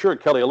 I'm sure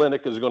Kelly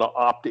Olynyk is going to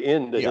opt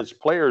in to his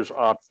players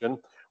option,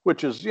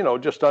 which is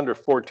just under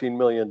 $14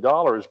 million.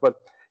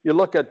 But you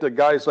look at the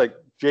guys like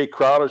Jay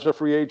Crowder's a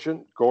free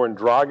agent, Goran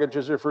Dragic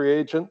is a free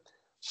agent,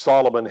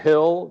 Solomon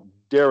Hill,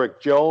 Derek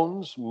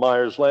Jones,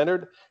 Myers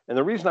Leonard. And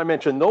the reason I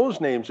mention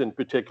those names in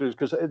particular is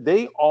because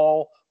they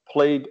all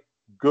played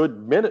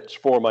good minutes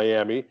for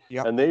Miami,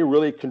 and they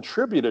really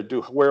contributed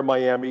to where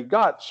Miami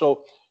got.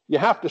 So you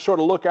have to sort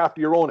of look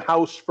after your own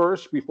house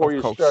first before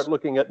you start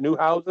looking at new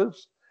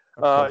houses,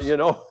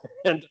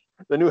 and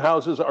the new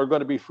houses are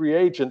going to be free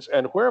agents.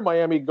 And where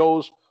Miami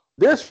goes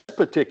this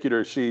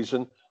particular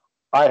season,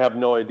 I have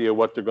no idea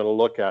what they're going to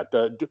look at.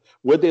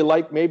 Would they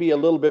like maybe a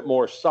little bit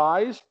more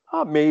size?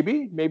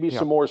 Maybe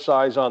some more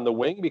size on the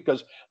wing,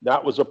 because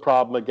that was a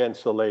problem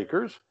against the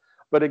Lakers.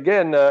 But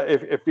again,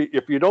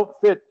 if you don't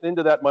fit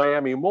into that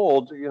Miami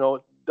mold,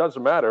 it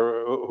doesn't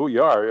matter who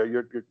you are.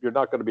 You're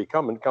not going to be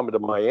coming to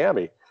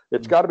Miami.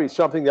 It's got to be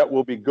something that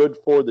will be good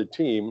for the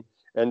team,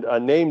 and a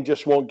name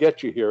just won't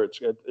get you here.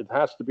 It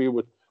has to be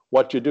with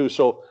what you do.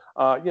 So,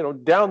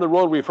 down the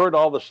road, we've heard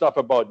all the stuff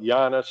about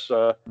Giannis.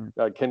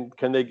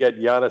 Can they get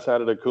Giannis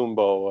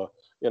Antetokounmpo?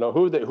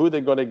 Who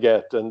they're going to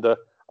get? And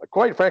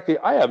quite frankly,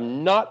 I have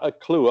not a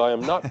clue. I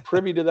am not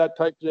privy to that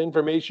type of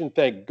information.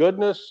 Thank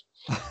goodness,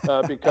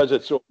 because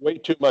it's way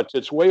too much.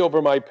 It's way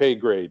over my pay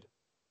grade.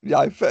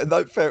 Yeah,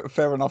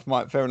 fair enough,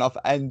 Mike. Fair enough.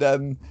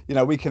 And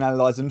we can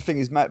analyse. And the thing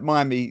is,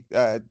 Miami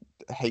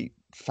Heat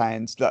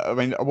fans, I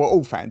mean, we're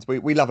all fans.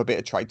 We love a bit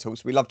of trade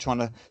talks. We love trying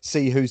to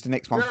see who's the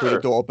next one through the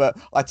door. But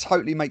I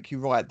totally make you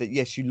right that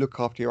yes, you look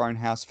after your own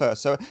house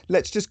first. So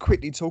let's just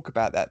quickly talk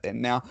about that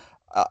then. Now,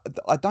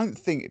 I don't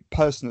think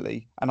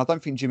personally, and I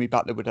don't think Jimmy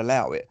Butler would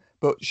allow it,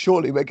 but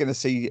surely we're going to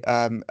see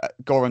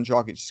Goran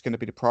Dragic is going to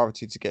be the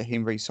priority to get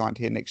him re-signed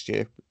here next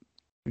year.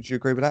 Would you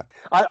agree with that?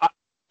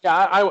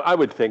 I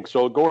would think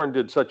so. Goran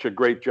did such a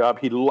great job.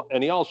 He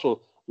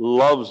also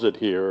loves it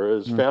here.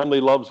 His family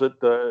loves it,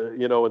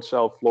 in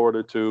South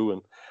Florida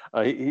too.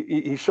 And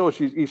he shows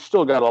he's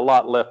still got a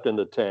lot left in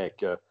the tank.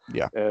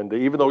 And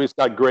even though he's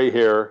got gray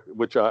hair,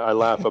 which I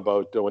laugh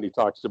about when he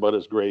talks about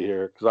his gray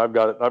hair, because I've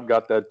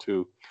got that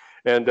too.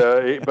 And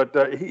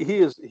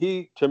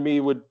he to me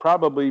would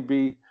probably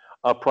be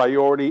a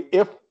priority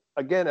if,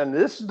 again, and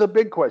this is the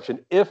big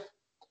question, if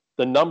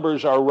the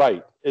numbers are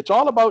right. It's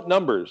all about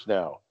numbers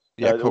now.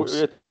 Yeah, of course.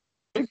 It's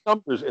big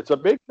numbers. It's a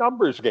big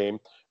numbers game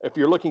if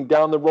you're looking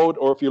down the road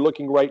or if you're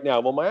looking right now.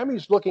 Well,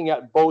 Miami's looking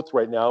at both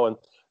right now. And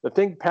the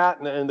thing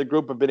Pat and the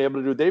group have been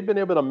able to do, they've been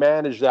able to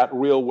manage that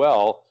real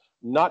well,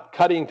 not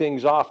cutting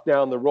things off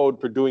down the road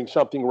for doing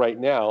something right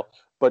now,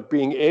 but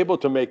being able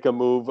to make a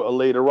move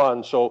later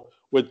on. So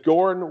with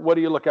Goran, what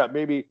do you look at?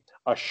 Maybe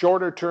a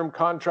shorter term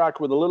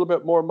contract with a little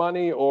bit more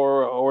money,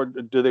 or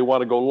do they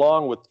want to go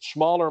long with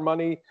smaller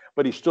money,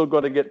 but he's still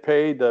going to get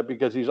paid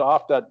because he's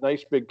off that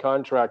nice big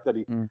contract that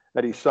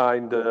he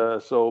signed.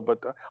 But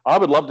I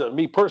would love to,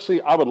 me personally,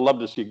 I would love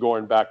to see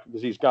Goran back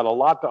because he's got a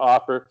lot to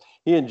offer.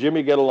 He and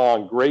Jimmy get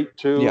along great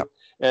too. Yeah.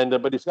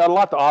 And but he's got a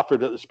lot to offer,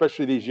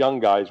 especially these young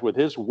guys, with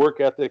his work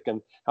ethic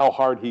and how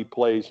hard he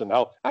plays and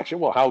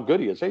how good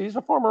he is. He's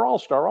a former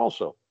All-Star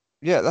also.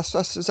 Yeah, that's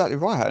exactly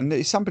right, and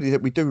it's somebody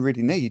that we do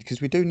really need,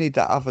 because we do need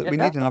that other.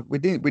 Yeah,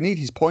 we need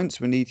his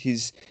points. We need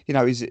his.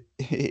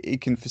 He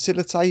can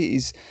facilitate.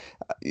 He's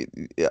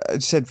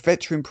said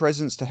veteran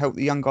presence to help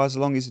the young guys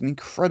along. He's an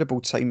incredible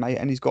teammate,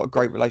 and he's got a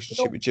great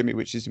relationship with Jimmy,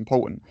 which is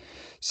important.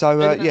 So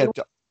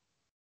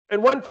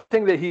And one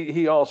thing that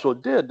he also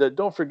did,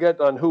 don't forget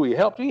on who he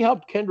helped. He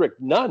helped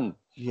Kendrick Nunn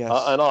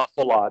an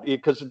awful lot,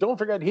 because don't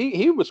forget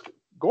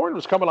Goran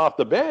was coming off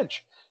the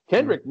bench.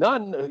 Kendrick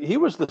Nunn, he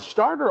was the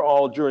starter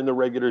all during the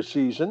regular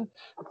season,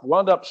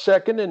 wound up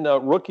second in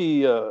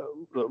rookie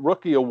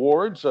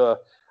awards.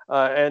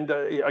 and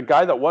a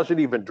guy that wasn't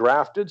even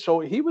drafted. So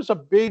he was a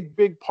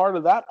big part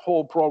of that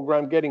whole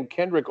program, getting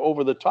Kendrick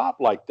over the top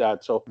like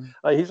that. So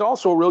he's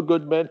also a real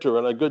good mentor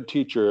and a good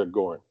teacher,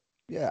 Goran.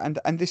 Yeah,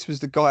 and this was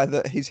the guy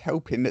that he's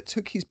helping that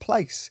took his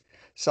place.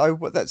 So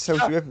what that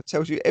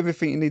tells you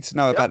everything you need to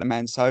know about the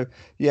man. So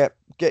yeah,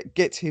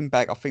 get him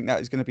back. I think that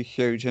is going to be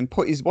huge. And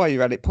while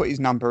you're at it, put his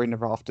number in the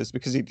rafters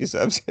because he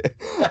deserves it.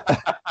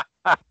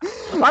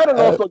 I don't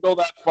know if they'll go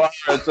that far.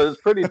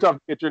 It's pretty tough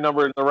to get your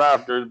number in the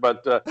rafters,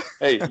 but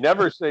hey,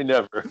 never say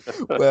never.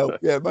 Well,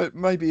 yeah,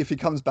 maybe if he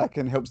comes back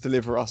and helps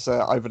deliver us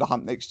over the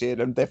hump next year,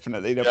 then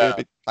definitely there'll be a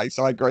big place.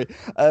 I agree.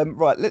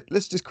 Right,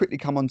 let's just quickly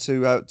come on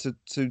to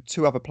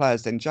two other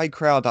players then. Jay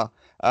Crowder,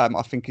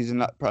 I think, is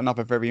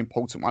another very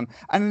important one.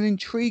 And an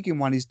intriguing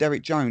one is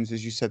Derek Jones,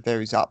 as you said,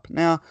 there is up.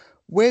 Now,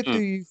 where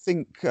do you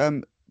think...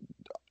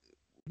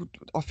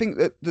 I think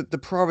that the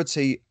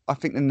priority, I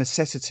think the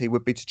necessity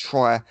would be to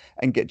try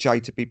and get Jay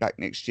to be back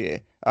next year.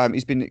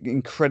 He's been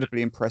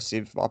incredibly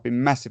impressive. I've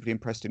been massively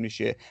impressed in this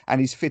year, and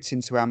he's fit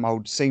into our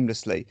mould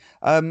seamlessly.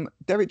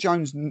 Derek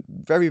Jones,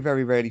 very,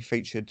 very rarely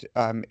featured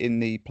in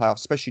the playoffs,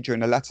 especially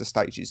during the latter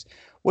stages.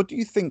 What do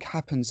you think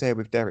happens there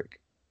with Derek?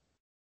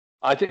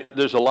 I think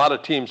there's a lot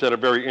of teams that are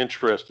very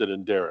interested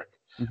in Derek.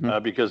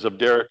 Because of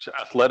Derek's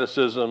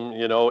athleticism,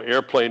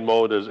 airplane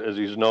mode, as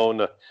he's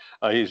known.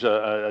 He's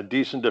a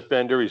decent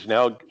defender. He's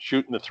now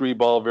shooting the three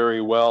ball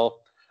very well,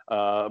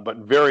 but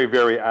very,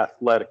 very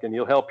athletic, and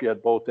he'll help you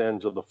at both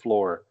ends of the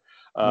floor.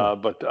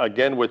 But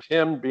again, with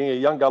him being a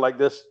young guy like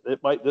this,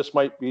 this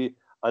might be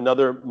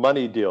another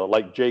money deal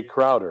like Jay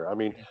Crowder. I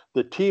mean,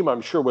 the team,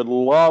 I'm sure, would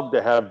love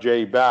to have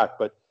Jay back,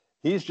 but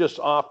he's just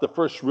off the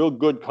first real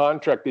good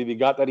contract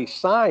that he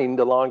signed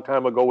a long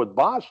time ago with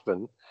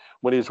Boston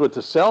when he was with the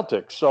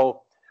Celtics.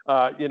 So,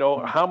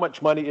 how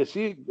much money is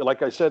he?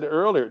 Like I said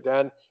earlier,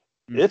 Dan,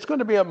 it's going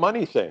to be a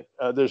money thing.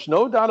 There's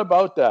no doubt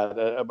about that,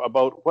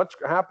 about what's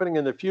happening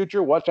in the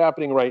future, what's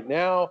happening right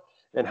now,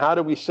 and how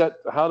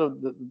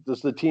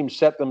does the team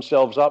set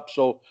themselves up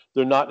so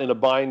they're not in a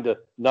bind to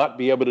not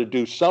be able to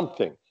do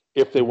something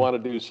if they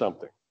want to do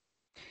something.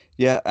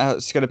 Yeah,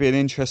 it's going to be an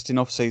interesting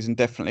off-season,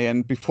 definitely.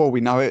 And before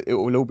we know it, it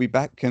will all be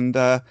back. And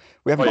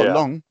we haven't got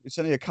long. It's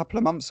only a couple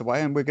of months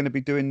away, and we're going to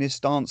be doing this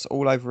dance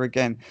all over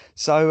again.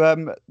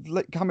 So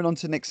coming on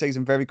to next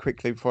season very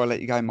quickly before I let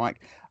you go,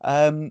 Mike.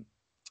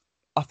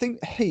 I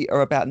think Heat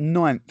are about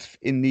 9th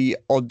in the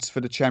odds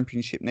for the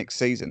championship next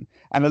season.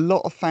 And a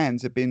lot of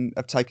fans have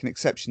taken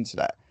exception to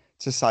that,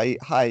 to say,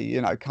 hey,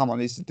 come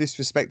on, is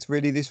disrespect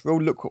really this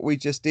rule? Look what we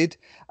just did.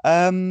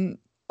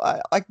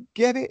 I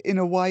get it in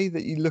a way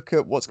that you look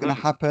at what's going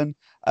to happen.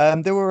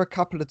 There were a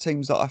couple of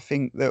teams that I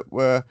think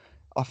were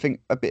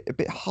a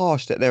bit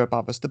harsh that they're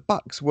above us. The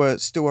Bucks were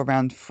still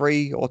around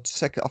 3 or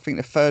second. I think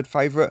the third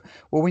favourite.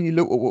 Well, when you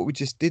look at what we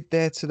just did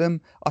there to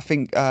them, I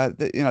think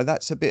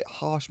that's a bit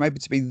harsh. Maybe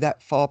to be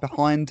that far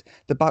behind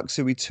the Bucks,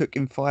 who we took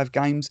in 5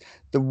 games.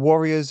 The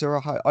Warriors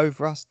are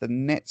over us. The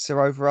Nets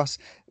are over us.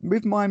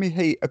 With Miami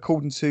Heat,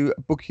 according to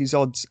bookies'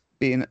 odds,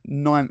 being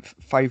 9th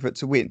favourite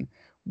to win.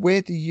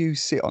 Where do you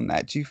sit on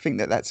that? Do you think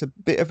that that's a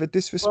bit of a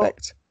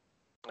disrespect?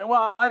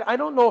 Well, I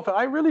don't know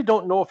I really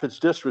don't know if it's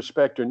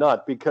disrespect or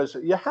not, because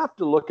you have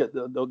to look at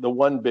the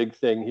one big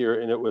thing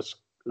here, and it's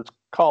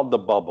called the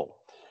bubble.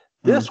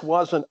 This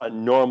wasn't a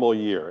normal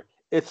year.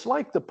 It's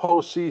like the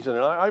postseason,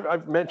 and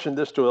I've mentioned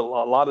this to a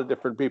lot of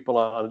different people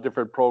on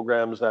different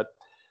programs that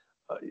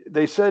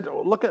they said,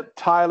 look at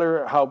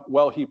Tyler, how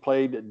well he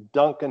played,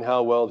 Duncan,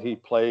 how well he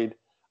played,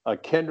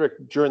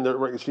 Kendrick during the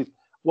regular season.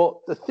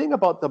 Well, the thing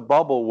about the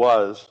bubble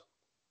was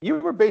you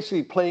were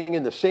basically playing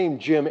in the same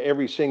gym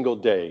every single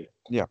day.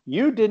 Yeah.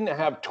 You didn't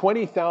have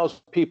 20,000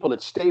 people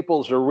at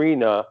Staples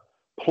Arena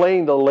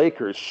playing the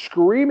Lakers,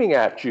 screaming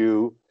at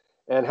you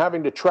and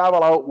having to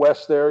travel out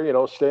west there,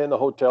 stay in the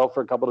hotel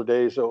for a couple of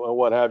days or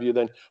what have you,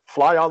 then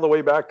fly all the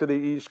way back to the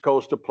East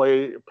Coast to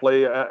play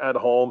at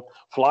home,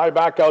 fly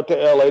back out to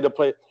LA to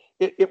play.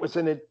 It was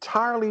an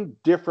entirely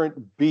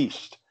different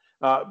beast.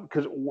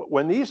 Because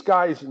when these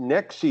guys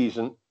next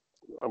season,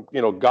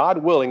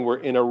 God willing, we're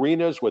in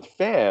arenas with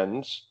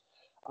fans,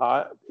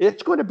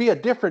 it's going to be a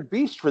different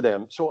beast for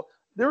them. So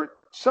there are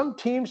some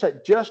teams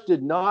that just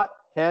did not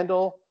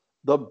handle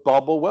the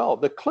bubble well.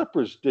 The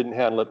Clippers didn't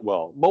handle it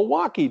well.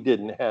 Milwaukee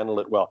didn't handle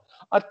it well.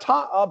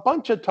 A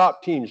bunch of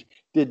top teams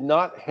did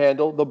not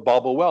handle the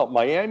bubble well.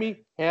 Miami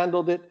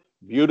handled it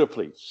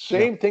beautifully.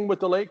 Same thing with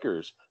the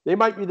Lakers. They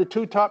might be the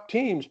 2 top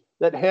teams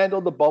that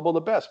handled the bubble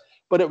the best.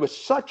 But it was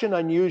such an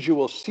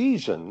unusual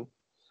season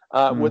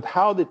with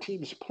how the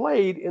teams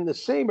played in the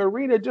same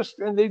arena,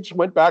 and they just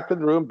went back to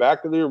the room,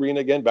 back to the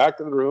arena again, back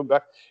to the room,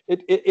 back.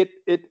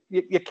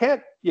 You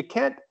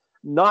can't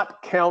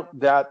not count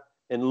that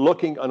and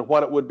looking on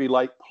what it would be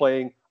like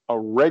playing a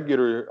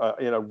regular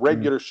in a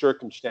regular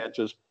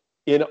circumstances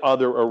in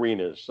other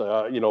arenas.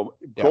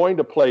 Going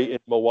to play in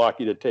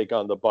Milwaukee to take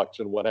on the Bucks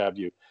and what have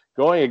you.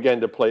 Going again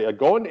to play,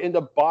 going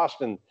into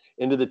Boston,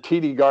 into the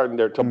TD Garden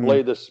there to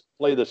play the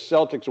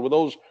Celtics with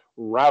those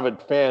rabid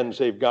fans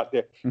they've got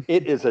there.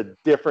 It is a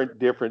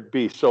different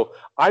beast. So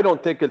I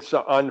don't think it's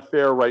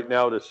unfair right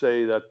now to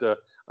say that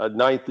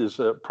ninth is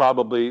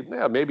probably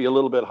maybe a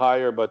little bit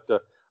higher, but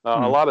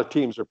a lot of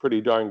teams are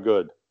pretty darn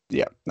good.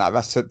 Yeah, no,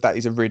 that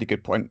is a really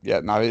good point. Yeah,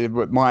 no,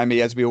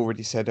 Miami, as we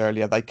already said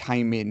earlier, they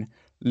came in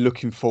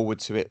looking forward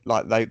to it.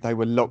 Like they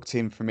were locked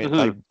in from it.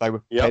 They were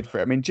prepared for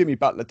it. I mean, Jimmy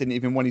Butler didn't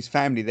even want his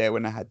family there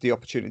when they had the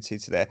opportunity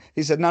to there.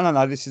 He said,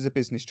 no, this is a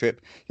business trip.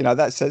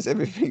 That says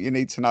everything you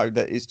need to know,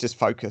 that it's just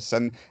focus.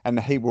 And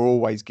he were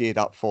always geared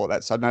up for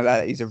that. So no,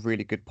 that is a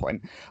really good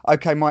point.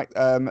 Okay, Mike,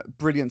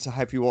 brilliant to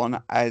have you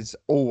on as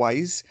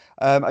always.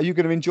 Are you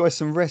going to enjoy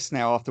some rest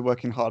now after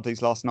working hard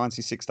these last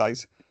 96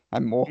 days?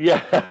 And more.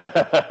 Yeah,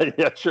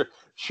 yeah,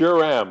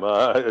 sure am.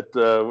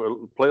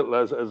 Play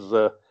as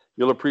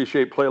you'll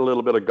appreciate. Play a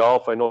little bit of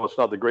golf. I know it's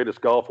not the greatest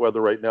golf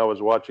weather right now. I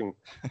was watching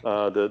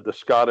the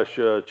Scottish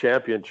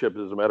Championship,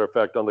 as a matter of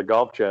fact, on the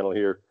Golf Channel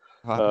here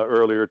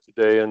earlier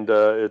today, and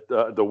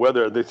the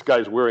weather. This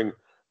guy's wearing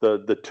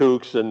the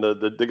toques and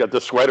they got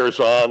the sweaters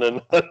on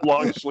and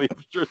long sleeve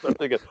shirts. I'm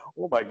thinking,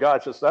 oh my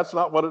gosh, that's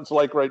not what it's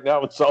like right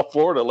now in South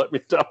Florida. Let me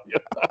tell you.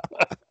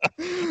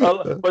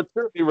 But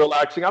certainly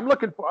relaxing. I'm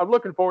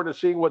looking forward to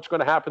seeing what's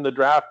going to happen in the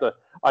draft.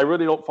 I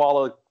really don't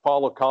follow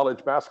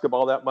college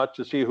basketball that much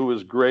to see who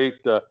is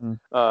great. But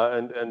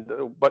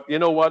you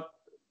know what?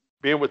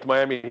 Being with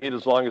Miami Heat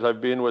as long as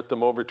I've been with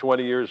them, over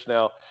 20 years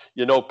now,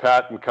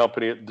 Pat and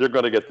company, they're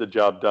going to get the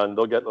job done.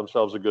 They'll get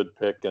themselves a good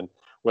pick. And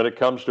when it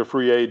comes to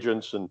free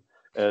agents and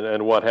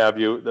what have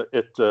you,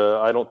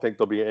 I don't think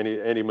there'll be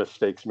any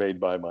mistakes made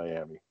by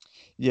Miami.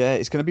 Yeah,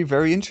 it's going to be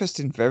very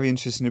interesting. Very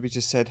interesting. We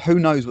just said, who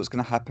knows what's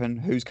going to happen?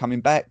 Who's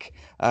coming back?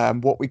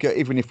 What we get,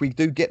 even if we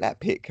do get that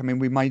pick. I mean,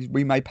 we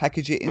may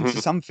package it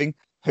into something.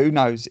 Who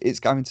knows? It's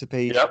going to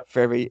be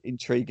very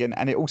intriguing,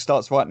 and it all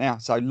starts right now.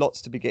 So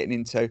lots to be getting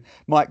into.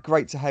 Mike,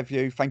 great to have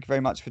you. Thank you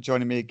very much for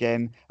joining me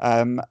again.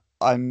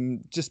 I'm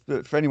just,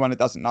 for anyone that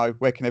doesn't know,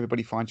 where can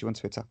everybody find you on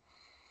Twitter?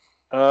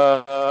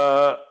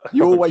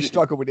 You always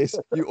struggle with this.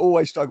 So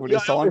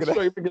I'm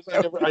gonna because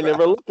I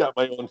never look at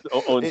my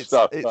own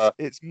stuff.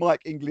 It's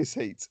Mike Inglis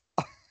Heat.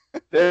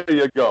 There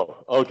you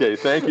go. Okay,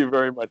 thank you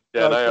very much,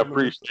 Dan. I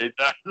appreciate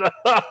that.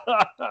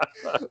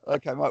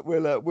 Okay, Mike,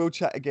 we'll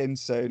chat again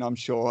soon, I'm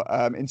sure.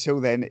 Until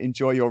then,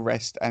 enjoy your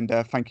rest, and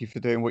thank you for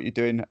doing what you're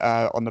doing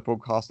on the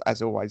broadcast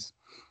as always.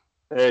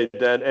 Hey,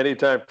 Dan,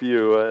 anytime for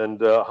you,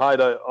 and hi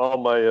to all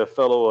my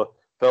fellow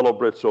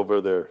Brits over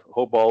there.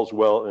 Hope all's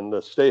well,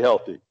 and stay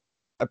healthy.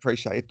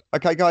 Appreciate it.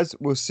 Okay, guys,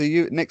 we'll see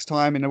you next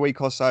time in a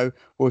week or so.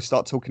 We'll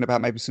start talking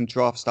about maybe some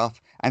draft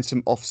stuff and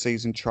some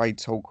off-season trade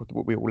talk,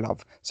 what we all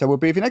love. So we'll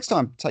be with you next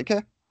time. Take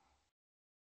care.